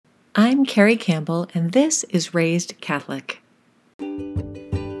I'm Carrie Campbell, and this is Raised Catholic.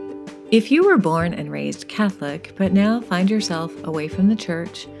 If you were born and raised Catholic, but now find yourself away from the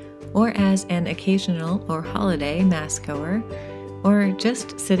church, or as an occasional or holiday Mass goer, or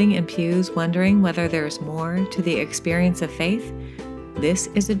just sitting in pews wondering whether there's more to the experience of faith, this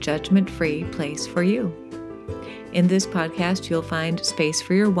is a judgment-free place for you. In this podcast, you'll find space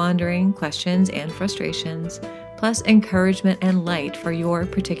for your wandering, questions, and frustrations, plus encouragement and light for your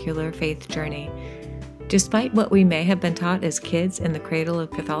particular faith journey. Despite what we may have been taught as kids in the cradle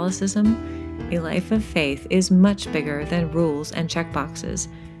of Catholicism, a life of faith is much bigger than rules and checkboxes,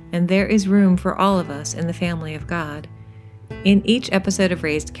 and there is room for all of us in the family of God. In each episode of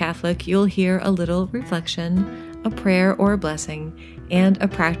Raised Catholic, you'll hear a little reflection, a prayer or a blessing, and a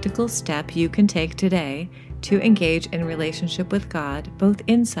practical step you can take today to engage in relationship with God, both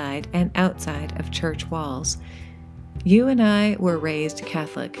inside and outside of church walls. You and I were raised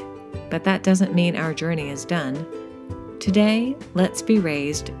Catholic, but that doesn't mean our journey is done. Today, let's be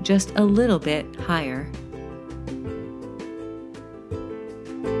raised just a little bit higher.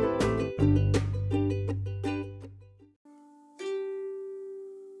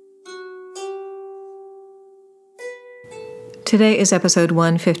 Today is episode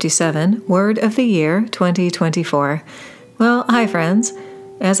 157, Word of the Year 2024. Well, hi friends.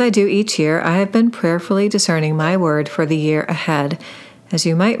 As I do each year, I have been prayerfully discerning my word for the year ahead. As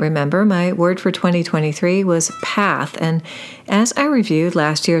you might remember, my word for 2023 was path, and as I reviewed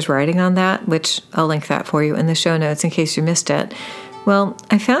last year's writing on that, which I'll link that for you in the show notes in case you missed it, well,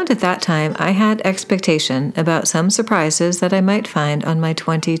 I found at that time I had expectation about some surprises that I might find on my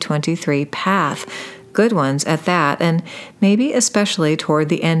 2023 path, good ones at that, and maybe especially toward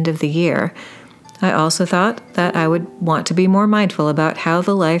the end of the year. I also thought that I would want to be more mindful about how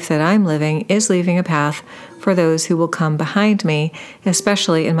the life that I'm living is leaving a path for those who will come behind me,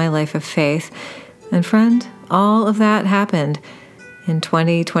 especially in my life of faith. And friend, all of that happened. In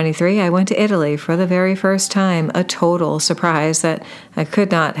 2023, I went to Italy for the very first time, a total surprise that I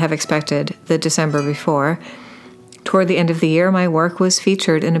could not have expected the December before. Toward the end of the year, my work was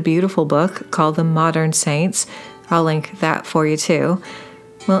featured in a beautiful book called The Modern Saints. I'll link that for you too.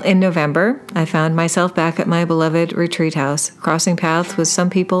 Well, in November, I found myself back at my beloved retreat house, crossing paths with some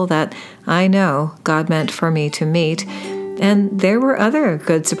people that I know God meant for me to meet. And there were other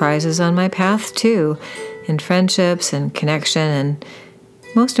good surprises on my path, too, in friendships and connection, and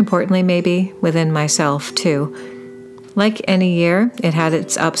most importantly, maybe within myself, too. Like any year, it had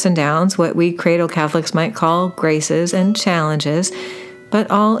its ups and downs, what we cradle Catholics might call graces and challenges, but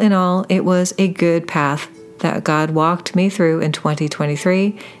all in all, it was a good path that God walked me through in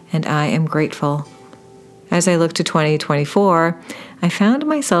 2023, and I am grateful. As I look to 2024, I found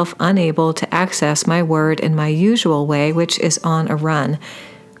myself unable to access my word in my usual way, which is on a run.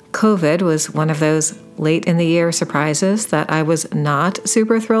 COVID was one of those late in the year surprises that I was not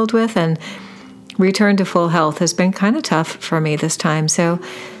super thrilled with, and return to full health has been kind of tough for me this time, so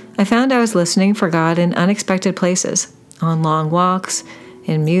I found I was listening for God in unexpected places, on long walks,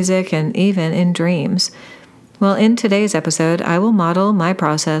 in music, and even in dreams. Well, in today's episode, I will model my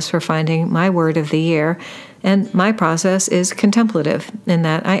process for finding my word of the year, and my process is contemplative in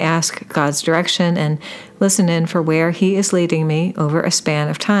that I ask God's direction and listen in for where He is leading me over a span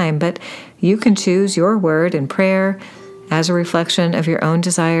of time. But you can choose your word in prayer, as a reflection of your own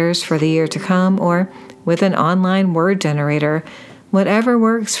desires for the year to come, or with an online word generator. Whatever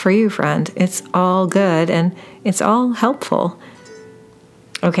works for you, friend. It's all good and it's all helpful.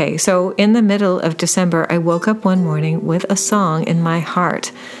 Okay, so in the middle of December, I woke up one morning with a song in my heart.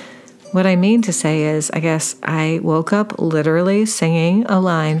 What I mean to say is, I guess I woke up literally singing a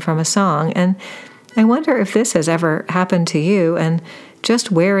line from a song, and I wonder if this has ever happened to you and just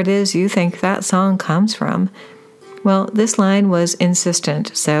where it is you think that song comes from. Well, this line was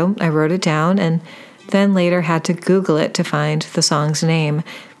insistent, so I wrote it down and then later had to Google it to find the song's name.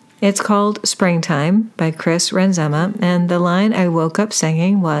 It's called Springtime by Chris Renzema, and the line I woke up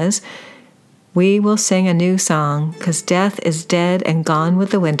singing was, "We will sing a new song, 'cause death is dead and gone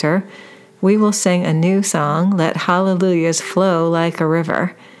with the winter. We will sing a new song, let hallelujahs flow like a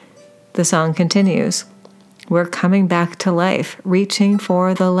river." The song continues, "We're coming back to life, reaching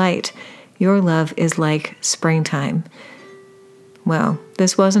for the light. Your love is like springtime." Well,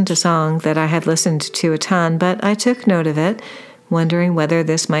 this wasn't a song that I had listened to a ton, but I took note of it, wondering whether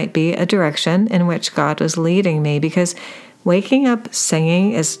this might be a direction in which God was leading me, because waking up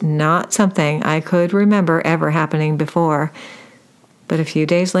singing is not something I could remember ever happening before. But a few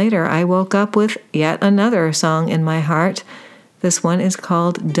days later, I woke up with yet another song in my heart. This one is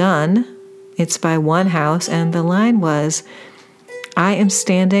called Done. It's by One House, and the line was, I am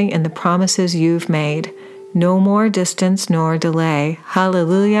standing in the promises you've made. No more distance nor delay.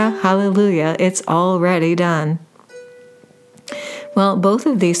 Hallelujah, hallelujah, it's already done. Well, both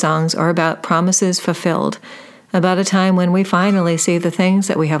of these songs are about promises fulfilled, about a time when we finally see the things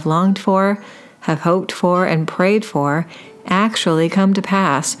that we have longed for, have hoped for, and prayed for actually come to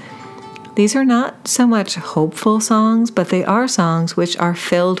pass. These are not so much hopeful songs, but they are songs which are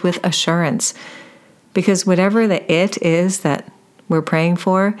filled with assurance. Because whatever the it is that we're praying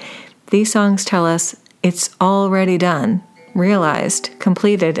for, these songs tell us it's already done, realized,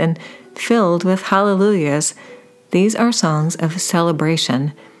 completed, and filled with hallelujahs. These are songs of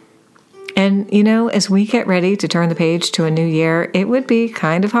celebration. And, as we get ready to turn the page to a new year, it would be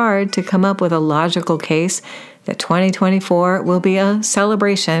kind of hard to come up with a logical case that 2024 will be a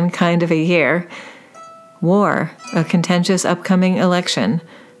celebration kind of a year. War, a contentious upcoming election,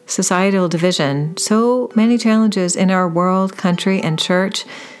 societal division, so many challenges in our world, country, and church.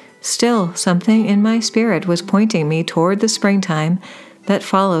 Still, something in my spirit was pointing me toward the springtime that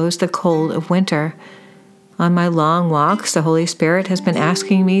follows the cold of winter. On my long walks, the Holy Spirit has been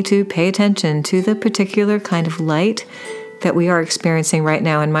asking me to pay attention to the particular kind of light that we are experiencing right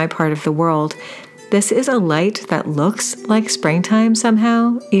now in my part of the world. This is a light that looks like springtime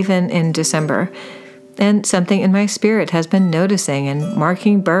somehow, even in December. And something in my spirit has been noticing and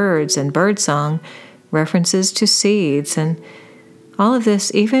marking birds and birdsong, references to seeds, and all of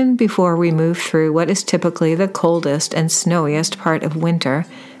this even before we move through what is typically the coldest and snowiest part of winter.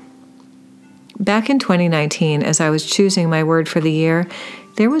 Back in 2019, as I was choosing my word for the year,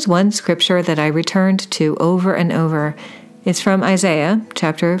 there was one scripture that I returned to over and over. It's from Isaiah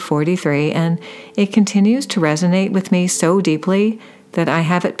chapter 43, and it continues to resonate with me so deeply that I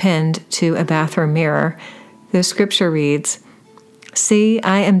have it pinned to a bathroom mirror. The scripture reads, "See,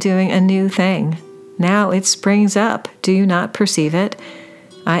 I am doing a new thing. Now it springs up. Do you not perceive it?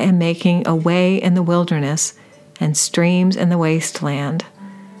 I am making a way in the wilderness and streams in the wasteland."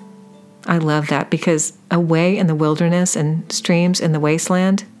 I love that, because a way in the wilderness and streams in the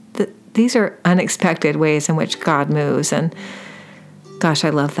wasteland, these are unexpected ways in which God moves. And gosh, I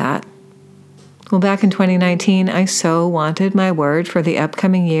love that. Well, back in 2019, I so wanted my word for the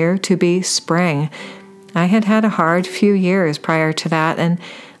upcoming year to be spring. I had had a hard few years prior to that, and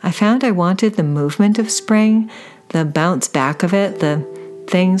I found I wanted the movement of spring, the bounce back of it, the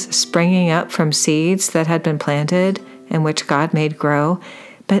things springing up from seeds that had been planted and which God made grow.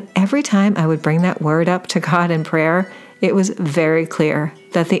 But every time I would bring that word up to God in prayer, it was very clear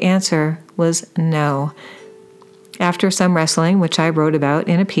that the answer was no. After some wrestling, which I wrote about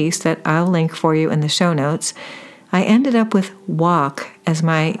in a piece that I'll link for you in the show notes, I ended up with walk as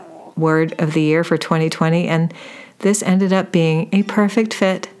my word of the year for 2020, and this ended up being a perfect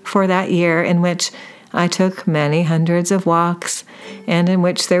fit for that year in which I took many hundreds of walks and in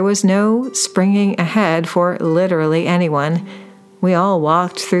which there was no springing ahead for literally anyone. We all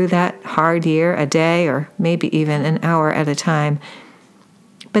walked through that hard year a day or maybe even an hour at a time.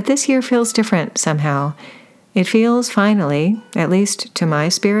 But this year feels different somehow. It feels finally, at least to my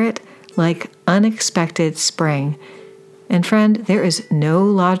spirit, like unexpected spring. And friend, there is no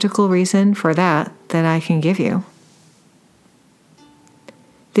logical reason for that I can give you.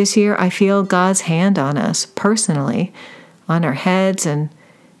 This year I feel God's hand on us personally, on our heads and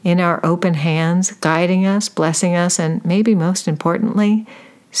in our open hands, guiding us, blessing us, and maybe most importantly,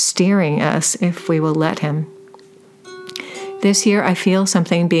 steering us if we will let Him. This year I feel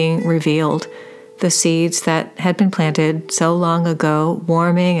something being revealed, the seeds that had been planted so long ago,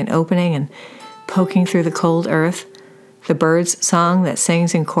 warming and opening and poking through the cold earth, the bird's song that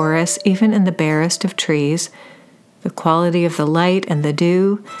sings in chorus even in the barest of trees, the quality of the light and the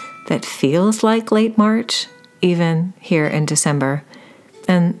dew that feels like late March, even here in December.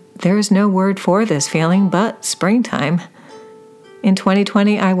 And there is no word for this feeling but springtime. In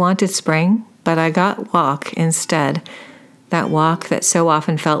 2020, I wanted spring, but I got walk instead. That walk that so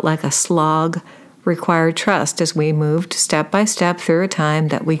often felt like a slog required trust as we moved step by step through a time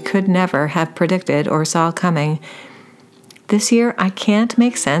that we could never have predicted or saw coming. This year, I can't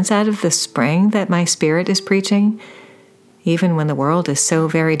make sense out of the spring that my spirit is preaching, even when the world is so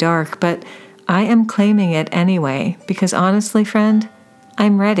very dark, but I am claiming it anyway, because honestly, friend,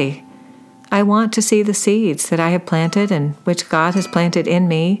 I'm ready. I want to see the seeds that I have planted and which God has planted in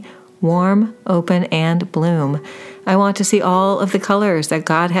me warm, open, and bloom. I want to see all of the colors that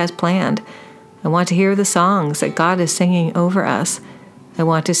God has planned. I want to hear the songs that God is singing over us. I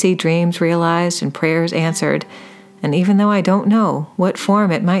want to see dreams realized and prayers answered. And even though I don't know what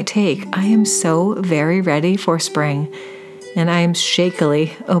form it might take, I am so very ready for spring. And I am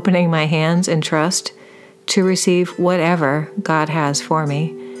shakily opening my hands in trust to receive whatever God has for me.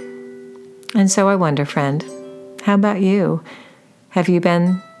 And so I wonder, friend, how about you? Have you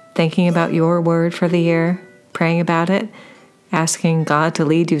been thinking about your word for the year, praying about it, asking God to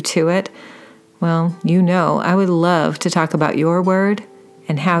lead you to it? Well, I would love to talk about your word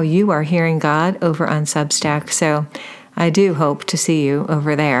and how you are hearing God over on Substack, so I do hope to see you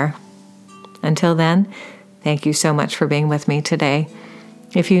over there. Until then, thank you so much for being with me today.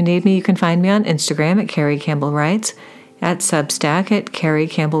 If you need me, you can find me on Instagram at Carrie Campbell Writes, at Substack at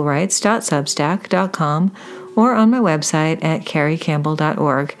carriecampbellwrites.substack.com, or on my website at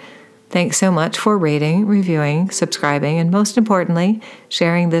carriecampbell.org. Thanks so much for rating, reviewing, subscribing, and most importantly,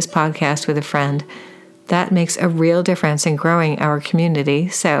 sharing this podcast with a friend. That makes a real difference in growing our community,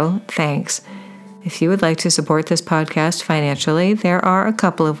 so thanks. If you would like to support this podcast financially, there are a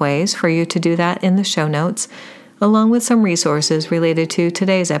couple of ways for you to do that in the show notes, along with some resources related to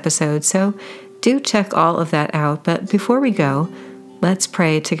today's episode, so do check all of that out. But before we go, let's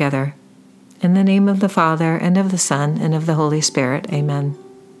pray together. In the name of the Father, and of the Son, and of the Holy Spirit, amen.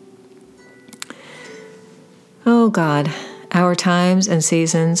 Oh God, our times and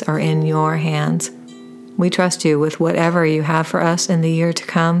seasons are in your hands. We trust you with whatever you have for us in the year to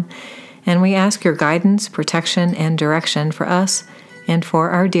come, and we ask your guidance, protection, and direction for us and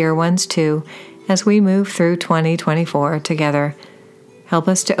for our dear ones too, as we move through 2024 together. Help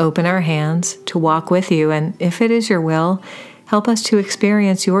us to open our hands, to walk with you, and if it is your will, help us to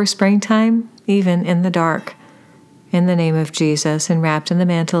experience your springtime, even in the dark. In the name of Jesus, and wrapped in the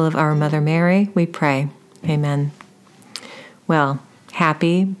mantle of our Mother Mary, we pray. Amen. Well,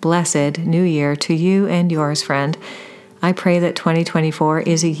 happy, blessed New Year to you and yours, friend. I pray that 2024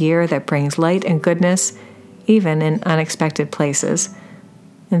 is a year that brings light and goodness, even in unexpected places.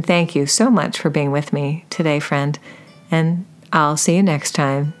 And thank you so much for being with me today, friend. And I'll see you next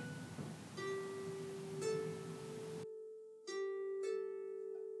time.